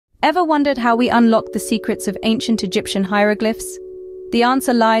Ever wondered how we unlocked the secrets of ancient Egyptian hieroglyphs? The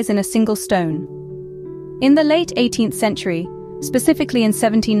answer lies in a single stone. In the late 18th century, specifically in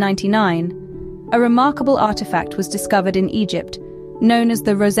 1799, a remarkable artifact was discovered in Egypt, known as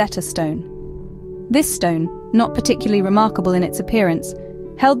the Rosetta Stone. This stone, not particularly remarkable in its appearance,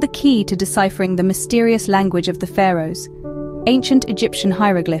 held the key to deciphering the mysterious language of the pharaohs, ancient Egyptian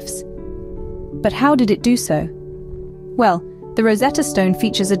hieroglyphs. But how did it do so? Well, the Rosetta Stone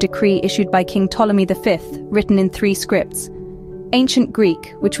features a decree issued by King Ptolemy V, written in 3 scripts: Ancient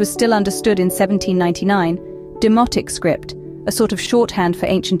Greek, which was still understood in 1799, Demotic script, a sort of shorthand for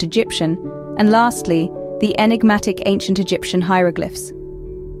ancient Egyptian, and lastly, the enigmatic ancient Egyptian hieroglyphs.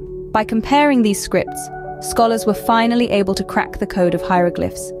 By comparing these scripts, scholars were finally able to crack the code of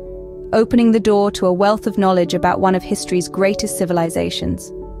hieroglyphs, opening the door to a wealth of knowledge about one of history's greatest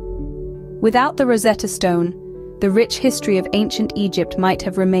civilizations. Without the Rosetta Stone, the rich history of ancient Egypt might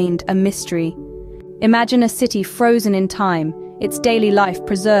have remained a mystery. Imagine a city frozen in time, its daily life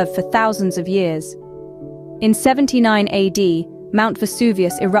preserved for thousands of years. In 79 AD, Mount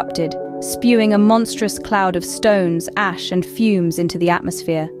Vesuvius erupted, spewing a monstrous cloud of stones, ash, and fumes into the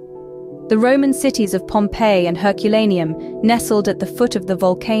atmosphere. The Roman cities of Pompeii and Herculaneum, nestled at the foot of the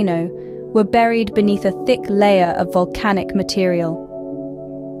volcano, were buried beneath a thick layer of volcanic material.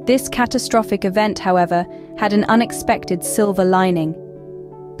 This catastrophic event, however, had an unexpected silver lining.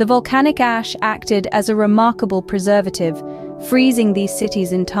 The volcanic ash acted as a remarkable preservative, freezing these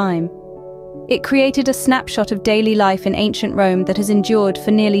cities in time. It created a snapshot of daily life in ancient Rome that has endured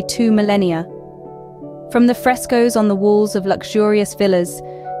for nearly 2 millennia. From the frescoes on the walls of luxurious villas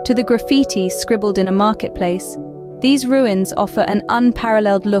to the graffiti scribbled in a marketplace, these ruins offer an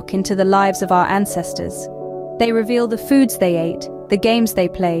unparalleled look into the lives of our ancestors. They reveal the foods they ate, the games they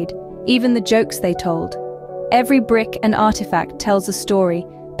played, even the jokes they told. Every brick and artifact tells a story,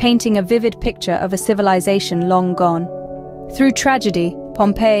 painting a vivid picture of a civilization long gone. Through tragedy,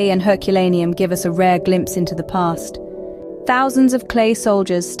 Pompeii and Herculaneum give us a rare glimpse into the past. Thousands of clay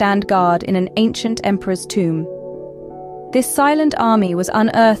soldiers stand guard in an ancient emperor's tomb. This silent army was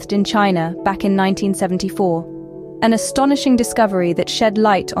unearthed in China back in 1974, an astonishing discovery that shed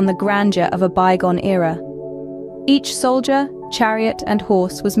light on the grandeur of a bygone era. Each soldier, chariot, and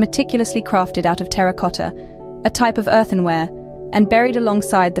horse was meticulously crafted out of terracotta, a type of earthenware, and buried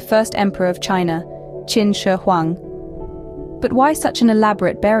alongside the first emperor of China, Qin Shi Huang. But why such an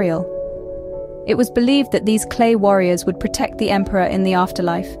elaborate burial? It was believed that these clay warriors would protect the emperor in the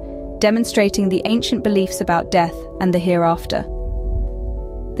afterlife, demonstrating the ancient beliefs about death and the hereafter.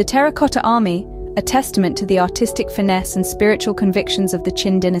 The terracotta army, a testament to the artistic finesse and spiritual convictions of the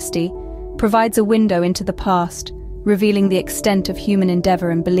Qin dynasty, provides a window into the past, revealing the extent of human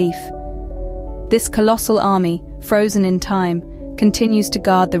endeavor and belief. This colossal army, frozen in time, continues to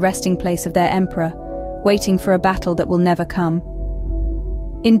guard the resting place of their emperor, waiting for a battle that will never come.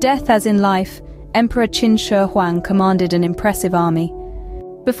 In death as in life, Emperor Qin Shi Huang commanded an impressive army.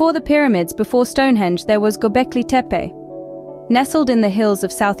 Before the pyramids, before Stonehenge, there was Göbekli Tepe. Nestled in the hills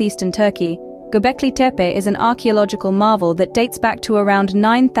of southeastern Turkey, Göbekli Tepe is an archaeological marvel that dates back to around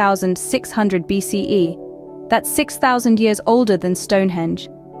 9,600 BCE. That's 6,000 years older than Stonehenge.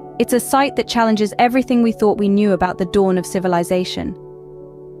 It's a site that challenges everything we thought we knew about the dawn of civilization.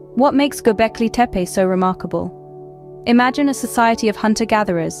 What makes Göbekli Tepe so remarkable? Imagine a society of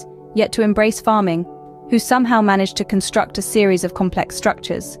hunter-gatherers, yet to embrace farming, who somehow managed to construct a series of complex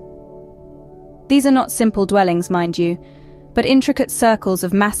structures. These are not simple dwellings, mind you, but intricate circles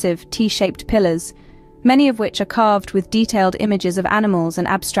of massive, T-shaped pillars, many of which are carved with detailed images of animals and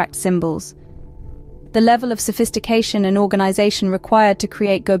abstract symbols. The level of sophistication and organization required to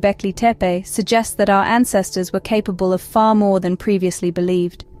create Göbekli Tepe suggests that our ancestors were capable of far more than previously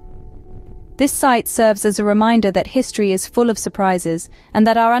believed. This site serves as a reminder that history is full of surprises and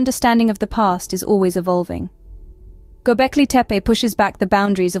that our understanding of the past is always evolving. Göbekli Tepe pushes back the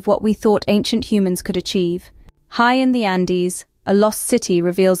boundaries of what we thought ancient humans could achieve. High in the Andes, a lost city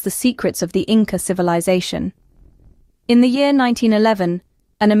reveals the secrets of the Inca civilization. In the year 1911,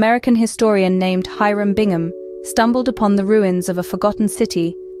 an American historian named Hiram Bingham stumbled upon the ruins of a forgotten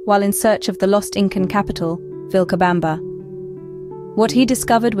city while in search of the lost Incan capital, Vilcabamba. What he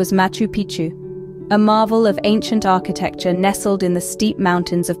discovered was Machu Picchu, a marvel of ancient architecture nestled in the steep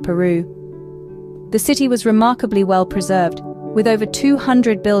mountains of Peru. The city was remarkably well preserved, with over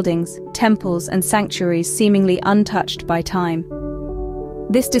 200 buildings, temples, and sanctuaries seemingly untouched by time.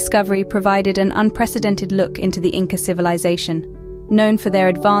 This discovery provided an unprecedented look into the Inca civilization, known for their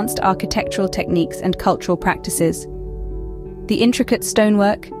advanced architectural techniques and cultural practices. The intricate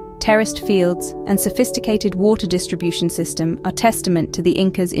stonework, terraced fields, and sophisticated water distribution system are testament to the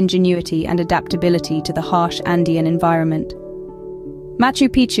Incas' ingenuity and adaptability to the harsh Andean environment. Machu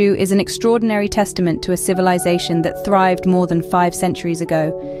Picchu is an extraordinary testament to a civilization that thrived more than 5 centuries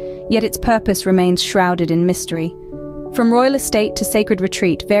ago, yet its purpose remains shrouded in mystery. From royal estate to sacred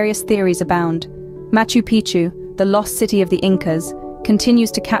retreat, various theories abound. Machu Picchu, the lost city of the Incas, continues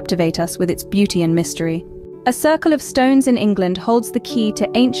to captivate us with its beauty and mystery. A circle of stones in England holds the key to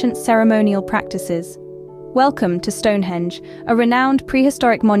ancient ceremonial practices. Welcome to Stonehenge, a renowned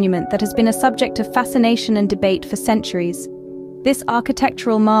prehistoric monument that has been a subject of fascination and debate for centuries. This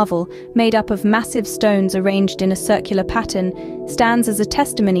architectural marvel, made up of massive stones arranged in a circular pattern, stands as a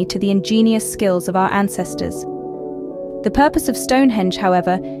testimony to the ingenious skills of our ancestors. The purpose of Stonehenge,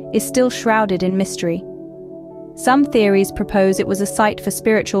 however, is still shrouded in mystery. Some theories propose it was a site for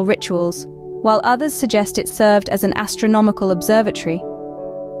spiritual rituals, while others suggest it served as an astronomical observatory.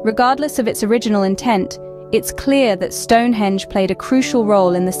 Regardless of its original intent, it's clear that Stonehenge played a crucial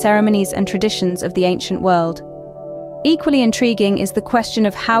role in the ceremonies and traditions of the ancient world. Equally intriguing is the question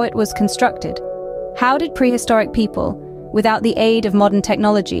of how it was constructed. How did prehistoric people, without the aid of modern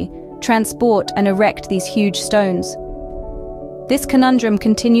technology, transport and erect these huge stones? This conundrum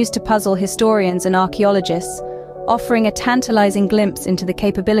continues to puzzle historians and archaeologists, offering a tantalizing glimpse into the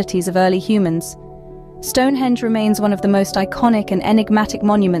capabilities of early humans. Stonehenge remains one of the most iconic and enigmatic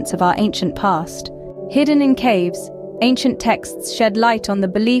monuments of our ancient past. Hidden in caves, ancient texts shed light on the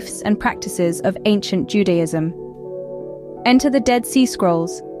beliefs and practices of ancient Judaism. Enter the Dead Sea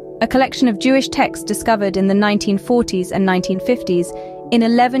Scrolls, a collection of Jewish texts discovered in the 1940s and 1950s in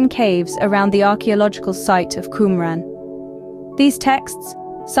 11 caves around the archaeological site of Qumran. These texts,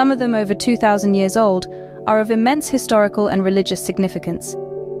 some of them over 2,000 years old, are of immense historical and religious significance.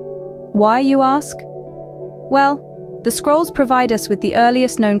 Why, you ask? Well, the scrolls provide us with the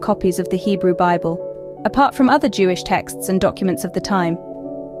earliest known copies of the Hebrew Bible, apart from other Jewish texts and documents of the time.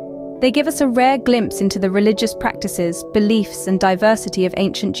 They give us a rare glimpse into the religious practices, beliefs, and diversity of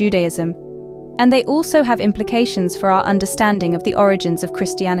ancient Judaism, and they also have implications for our understanding of the origins of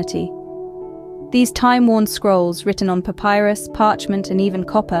Christianity. These time-worn scrolls, written on papyrus, parchment, and even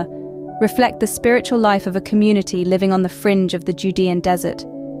copper, reflect the spiritual life of a community living on the fringe of the Judean desert,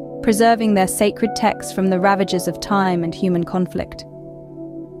 preserving their sacred texts from the ravages of time and human conflict.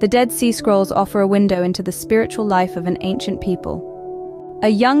 The Dead Sea Scrolls offer a window into the spiritual life of an ancient people. A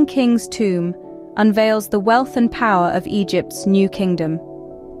young king's tomb unveils the wealth and power of Egypt's new kingdom.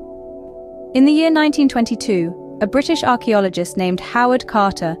 In the year 1922, a British archaeologist named Howard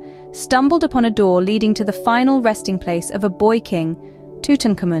Carter stumbled upon a door leading to the final resting place of a boy king,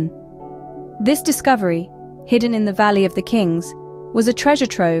 Tutankhamun. This discovery, hidden in the Valley of the Kings, was a treasure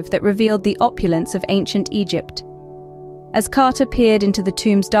trove that revealed the opulence of ancient Egypt. As Carter peered into the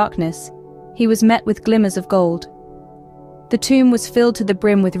tomb's darkness, he was met with glimmers of gold. The tomb was filled to the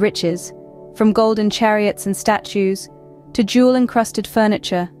brim with riches, from golden chariots and statues, to jewel-encrusted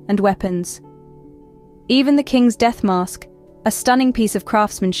furniture and weapons. Even the king's death mask, a stunning piece of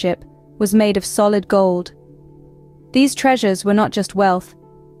craftsmanship, was made of solid gold. These treasures were not just wealth,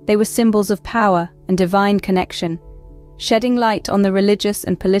 they were symbols of power and divine connection, shedding light on the religious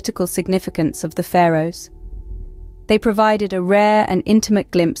and political significance of the pharaohs. They provided a rare and intimate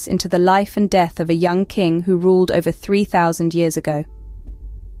glimpse into the life and death of a young king who ruled over 3,000 years ago.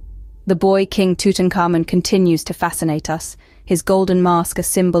 The boy King Tutankhamun continues to fascinate us, his golden mask a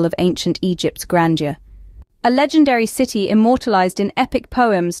symbol of ancient Egypt's grandeur. A legendary city immortalized in epic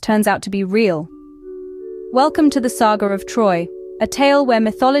poems turns out to be real. Welcome to the saga of Troy, a tale where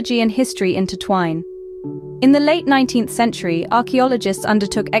mythology and history intertwine. In the late 19th century, archaeologists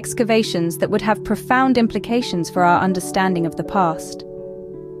undertook excavations that would have profound implications for our understanding of the past.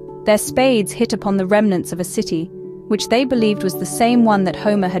 Their spades hit upon the remnants of a city, which they believed was the same one that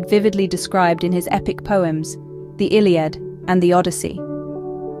Homer had vividly described in his epic poems, the Iliad and the Odyssey.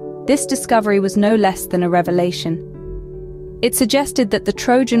 This discovery was no less than a revelation. It suggested that the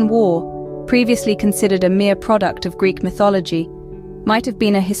Trojan War, previously considered a mere product of Greek mythology, might have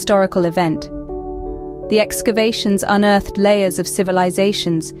been a historical event. The excavations unearthed layers of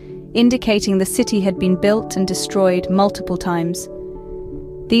civilizations, indicating the city had been built and destroyed multiple times.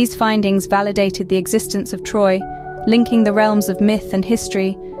 These findings validated the existence of Troy, linking the realms of myth and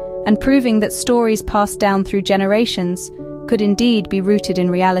history, and proving that stories passed down through generations could indeed be rooted in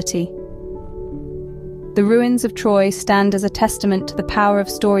reality. The ruins of Troy stand as a testament to the power of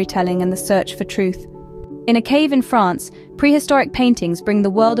storytelling and the search for truth. In a cave in France, prehistoric paintings bring the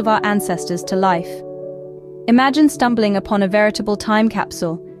world of our ancestors to life. Imagine stumbling upon a veritable time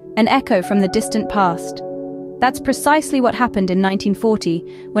capsule, an echo from the distant past. That's precisely what happened in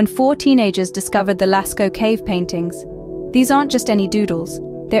 1940, when 4 teenagers discovered the Lascaux cave paintings. These aren't just any doodles,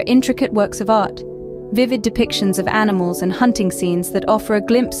 they're intricate works of art, vivid depictions of animals and hunting scenes that offer a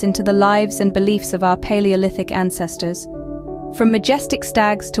glimpse into the lives and beliefs of our Paleolithic ancestors. From majestic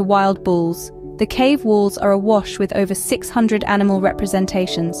stags to wild bulls, the cave walls are awash with over 600 animal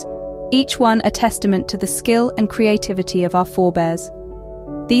representations, each one a testament to the skill and creativity of our forebears.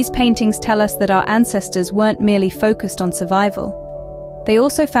 These paintings tell us that our ancestors weren't merely focused on survival. They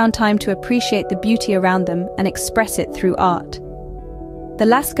also found time to appreciate the beauty around them and express it through art. The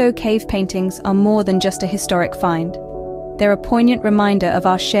Lascaux cave paintings are more than just a historic find. They're a poignant reminder of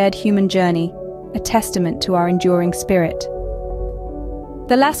our shared human journey, a testament to our enduring spirit.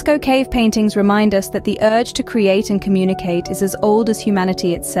 The Lascaux cave paintings remind us that the urge to create and communicate is as old as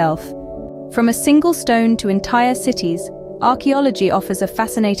humanity itself. From a single stone to entire cities, archaeology offers a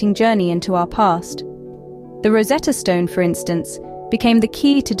fascinating journey into our past. The Rosetta Stone, for instance, became the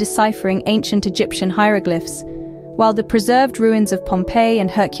key to deciphering ancient Egyptian hieroglyphs, while the preserved ruins of Pompeii and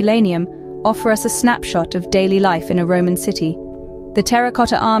Herculaneum offer us a snapshot of daily life in a Roman city. The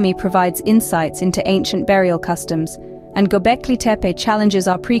Terracotta Army provides insights into ancient burial customs, and Göbekli Tepe challenges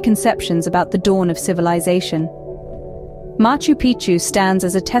our preconceptions about the dawn of civilization. Machu Picchu stands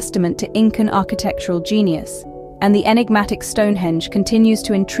as a testament to Incan architectural genius, and the enigmatic Stonehenge continues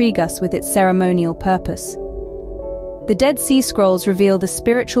to intrigue us with its ceremonial purpose. The Dead Sea Scrolls reveal the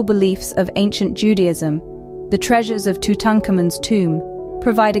spiritual beliefs of ancient Judaism. The treasures of Tutankhamun's tomb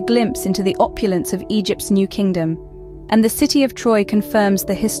provide a glimpse into the opulence of Egypt's New Kingdom, and the city of Troy confirms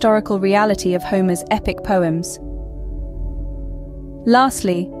the historical reality of Homer's epic poems.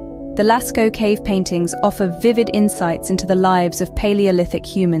 Lastly, the Lascaux cave paintings offer vivid insights into the lives of Paleolithic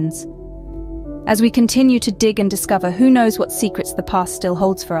humans. As we continue to dig and discover, who knows what secrets the past still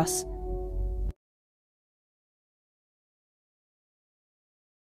holds for us.